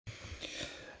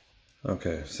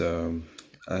Okay, so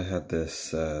I had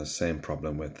this same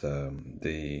problem with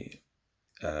the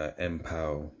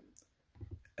Mpow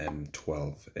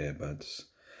M12 earbuds,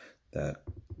 that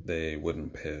they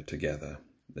wouldn't pair together.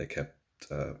 They kept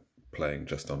playing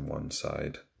just on one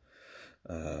side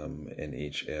in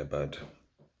each earbud.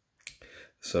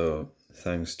 So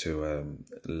thanks to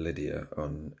Lydia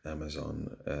on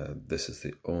Amazon, this is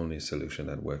the only solution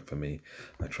that worked for me.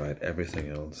 I tried everything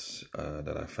else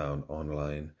that I found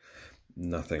online.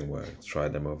 Nothing worked.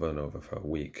 Tried them over and over for a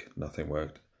week. Nothing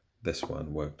worked. This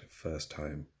one worked first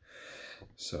time.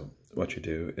 So what you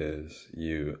do is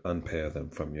you unpair them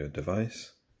from your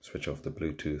device, switch off the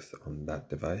Bluetooth on that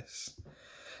device,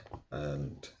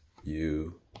 and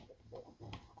you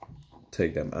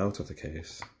take them out of the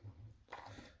case,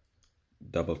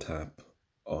 double tap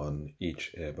on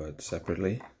each earbud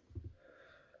separately,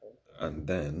 and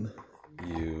then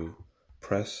you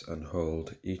press and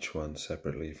hold each one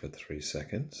separately for 3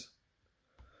 seconds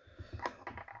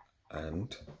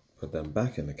and put them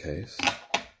back in the case,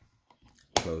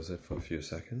 close it for a few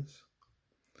seconds,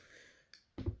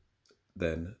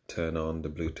 then turn on the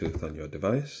Bluetooth on your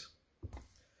device,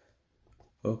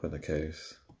 open the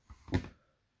case,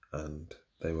 and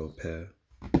they will pair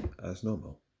as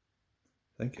normal.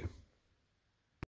 Thank you.